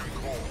Ow. alien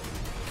core.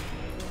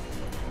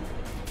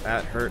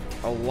 That hurt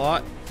a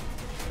lot.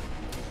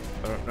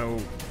 I don't know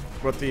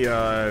what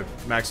the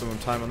maximum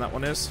time on that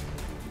one is.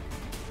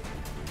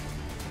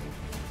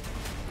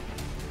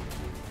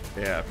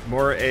 Yeah,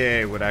 more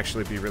AA would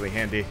actually be really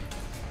handy.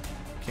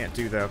 Can't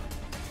do though.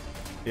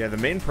 Yeah, the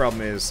main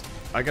problem is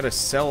I gotta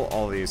sell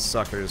all these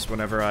suckers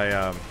whenever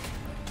I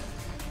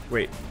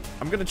wait.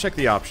 I'm gonna check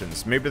the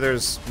options. Maybe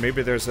there's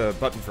a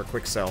button for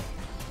quick sell.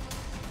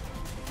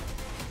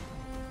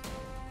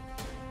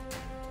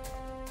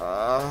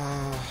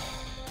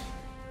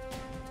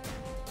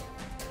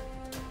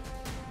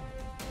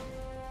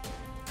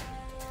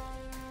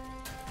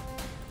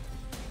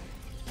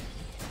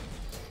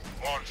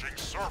 Launching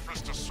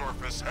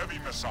surface-to-surface heavy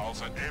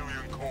missiles at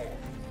alien core.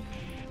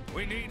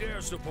 We need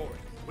air support.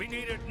 We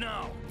need it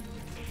now.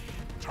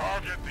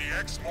 Target the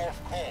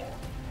X-Morph core.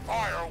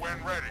 Fire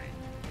when ready.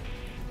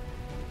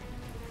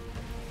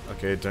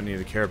 Okay, don't need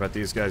to care about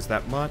these guys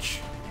that much.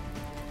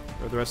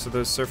 Or the rest of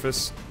those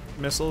surface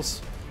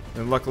missiles.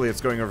 And luckily it's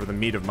going over the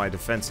meat of my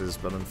defenses,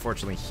 but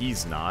unfortunately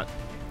he's not.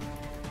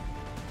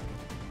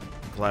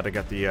 Glad I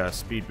got the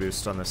speed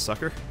boost on this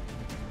sucker.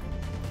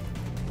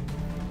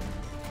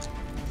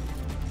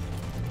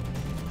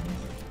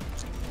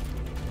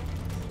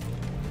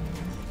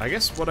 I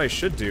guess what I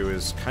should do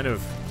is kind of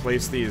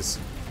place these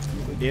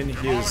in his...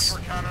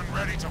 Demolisher cannon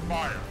ready to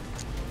fire.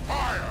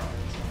 Fire!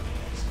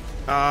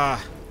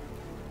 Ah.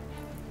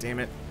 Damn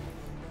it.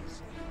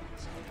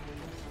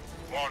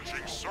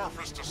 Launching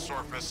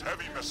surface-to-surface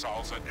heavy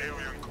missiles at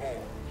alien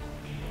core.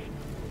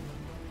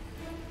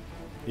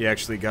 He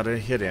actually got a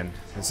hit in.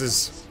 This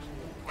is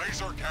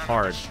Laser cannon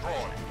hard.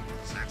 destroyed.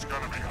 It's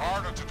gonna be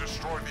harder to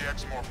destroy the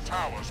X-Morph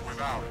towers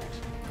without it.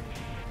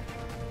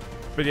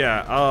 But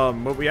yeah,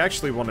 what we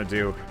actually want to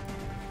do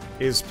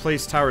is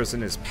place towers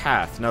in his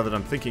path, now that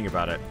I'm thinking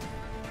about it.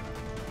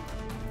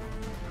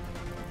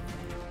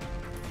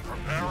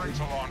 Preparing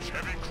to launch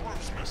heavy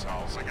cruise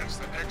missiles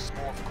against the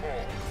X-Morph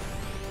core.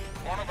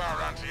 One of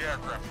our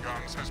anti-aircraft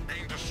guns has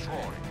been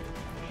destroyed.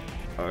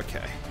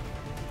 Okay.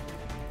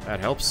 That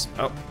helps.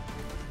 Oh.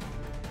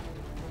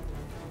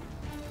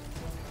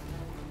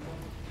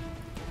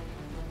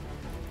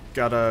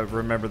 Gotta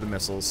remember the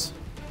missiles.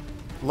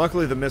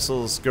 Luckily, the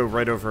missiles go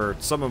right over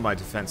some of my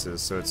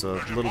defenses, so it's a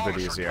little bit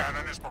easier. The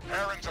cannon is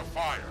preparing to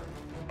fire.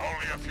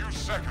 Only a few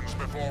seconds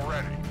before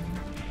ready.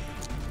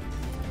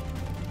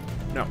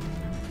 No.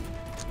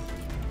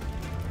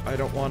 I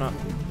don't wanna...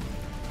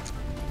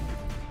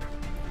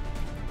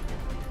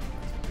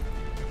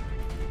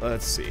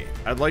 Let's see.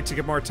 I'd like to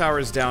get more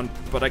towers down,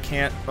 but I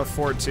can't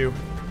afford to.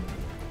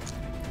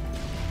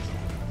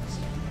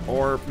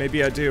 Or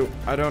maybe I do.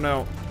 I don't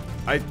know.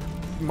 I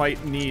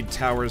might need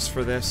towers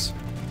for this.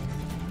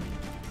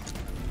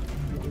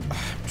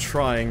 I'm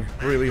trying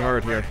really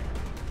hard here.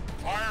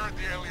 Fire at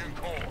the alien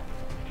core.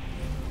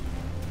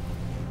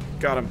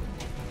 Got him.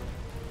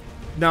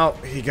 No,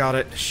 he got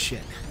it.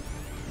 Shit.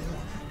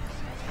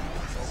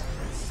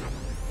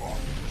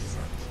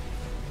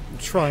 I'm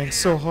trying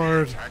so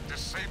hard. Attack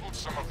disabled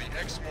some of the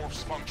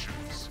X-Morph's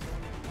functions.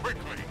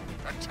 Quickly,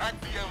 attack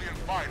the alien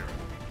fighter.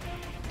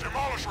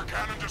 Demolisher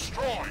cannon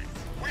destroyed.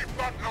 We've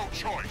got no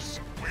choice.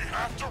 We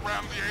have to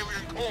ram the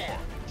alien core.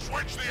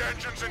 Switch the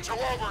engines into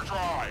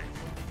overdrive.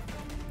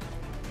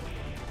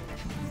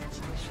 Humans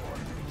are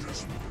trying a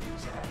desperate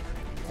attack.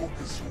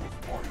 Focus your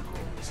fire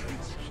on the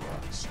tank's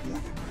tracks or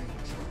the main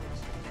turret.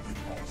 You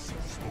can also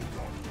slow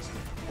down the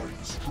tank by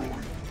destroying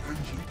the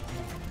engine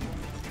core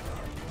unit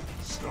attack.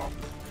 Stop it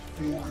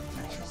before it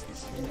reaches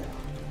this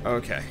core.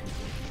 Okay.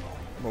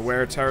 I'm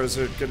aware towers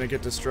are gonna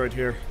get destroyed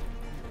here.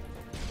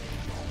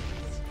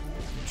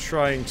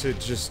 Trying to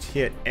just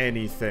hit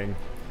anything.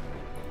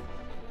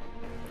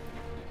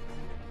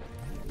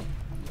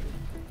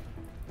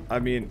 I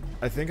mean,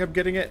 I think I'm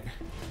getting it.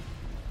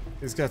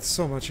 He's got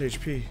so much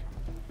HP.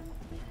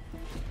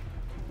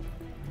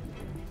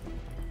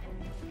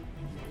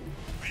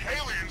 The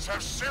aliens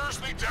have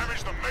seriously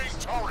damaged the main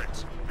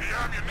turret. The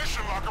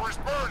ammunition locker is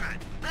burning.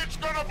 It's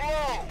gonna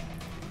blow.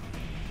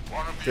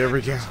 One of the There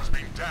we go. engines has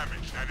been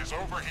damaged and is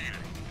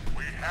overheating.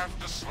 We have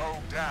to slow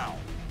down.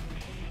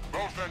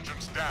 Both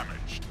engines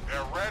damaged.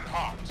 They're red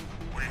hot.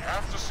 We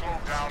have to slow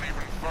down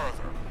even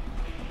further.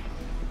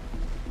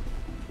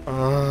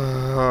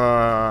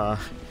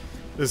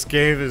 This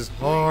game is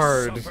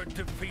hard. We suffered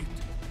defeat.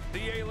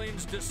 The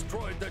aliens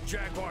destroyed the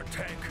Jaguar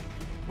tank.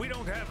 We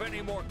don't have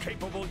any more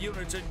capable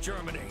units in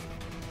Germany.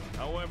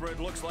 However, it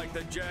looks like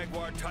the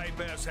Jaguar Type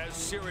S has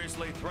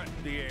seriously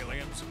threatened the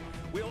aliens.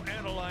 We'll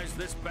analyze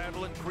this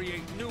battle and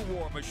create new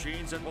war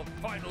machines and will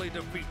finally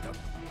defeat them.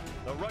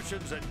 The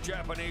Russians and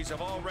Japanese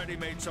have already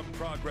made some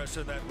progress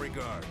in that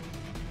regard.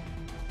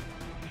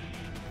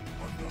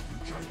 Another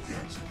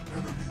gigantic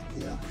enemy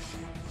war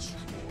machine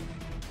destroyed.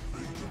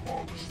 They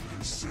demolished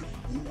their city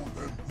more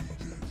than we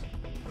did.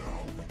 Now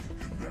we can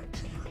connect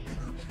to their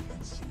energy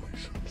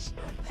installations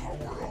and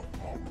power up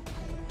our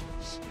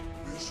cores.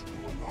 This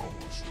will allow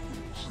us to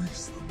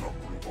increase the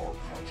number of our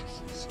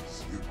consciousnesses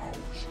in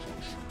our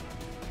structure.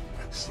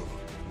 Excellent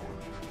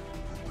work.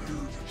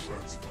 Prepare to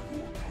transfer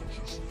your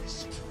consciousness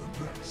to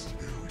the next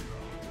area.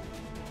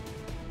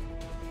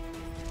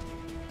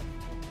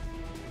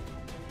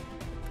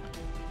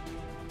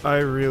 I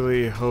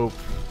really hope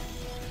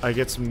I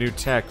get some new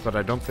tech, but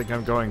I don't think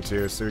I'm going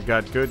to. So we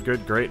got good,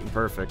 good, great, and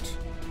perfect.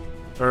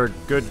 Or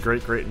good,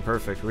 great, great, and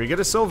perfect. We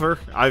get a silver.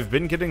 I've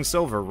been getting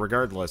silver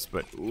regardless,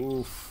 but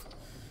oof.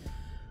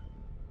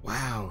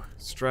 Wow.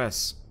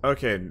 Stress.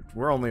 Okay,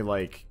 we're only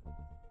like...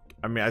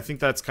 I mean, I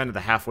think that's kind of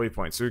the halfway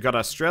point. So we've got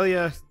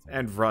Australia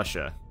and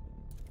Russia.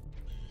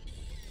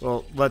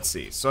 Well, let's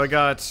see. So I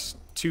got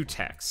 2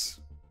 techs.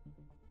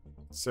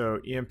 So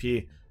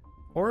EMP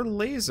or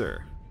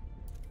laser.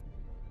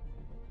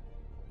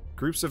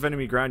 Groups of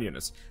enemy ground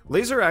units.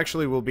 Laser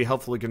actually will be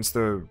helpful against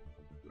the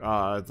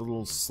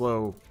little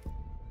slow...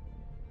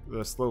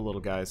 the slow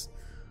little guys.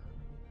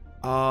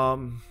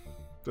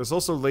 There's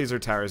also laser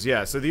towers.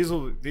 Yeah, so these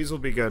will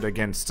be good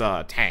against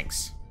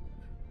tanks.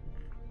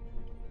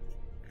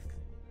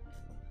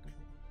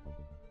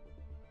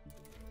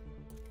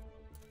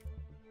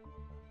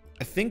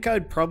 I think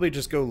I'd probably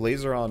just go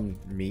laser on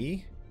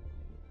me.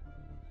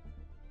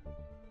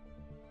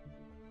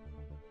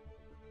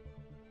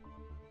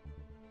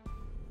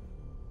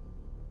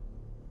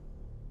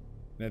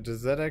 Now,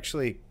 does that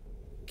actually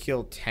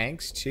kill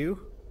tanks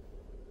too?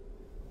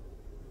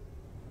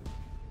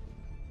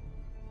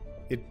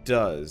 It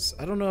does.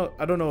 I don't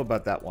know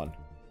about that one.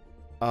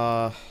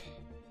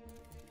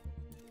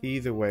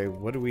 Either way,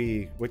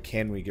 what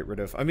can we get rid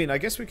of? I mean, I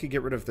guess we could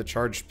get rid of the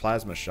charged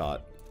plasma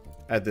shot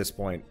at this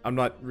point. I'm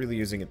not really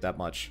using it that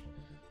much.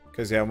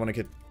 Cause yeah, I want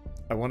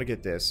to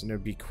get this, and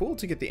it'd be cool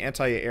to get the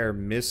anti-air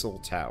missile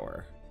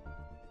tower.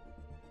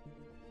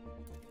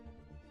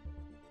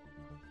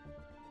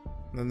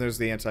 And then there's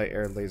the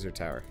anti-air laser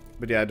tower.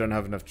 But yeah, I don't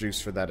have enough juice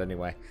for that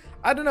anyway.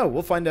 I don't know.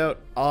 We'll find out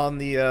on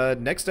the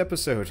next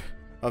episode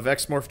of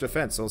X-Morph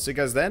Defense. So I'll see you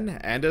guys then,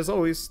 and as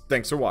always,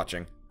 thanks for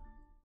watching.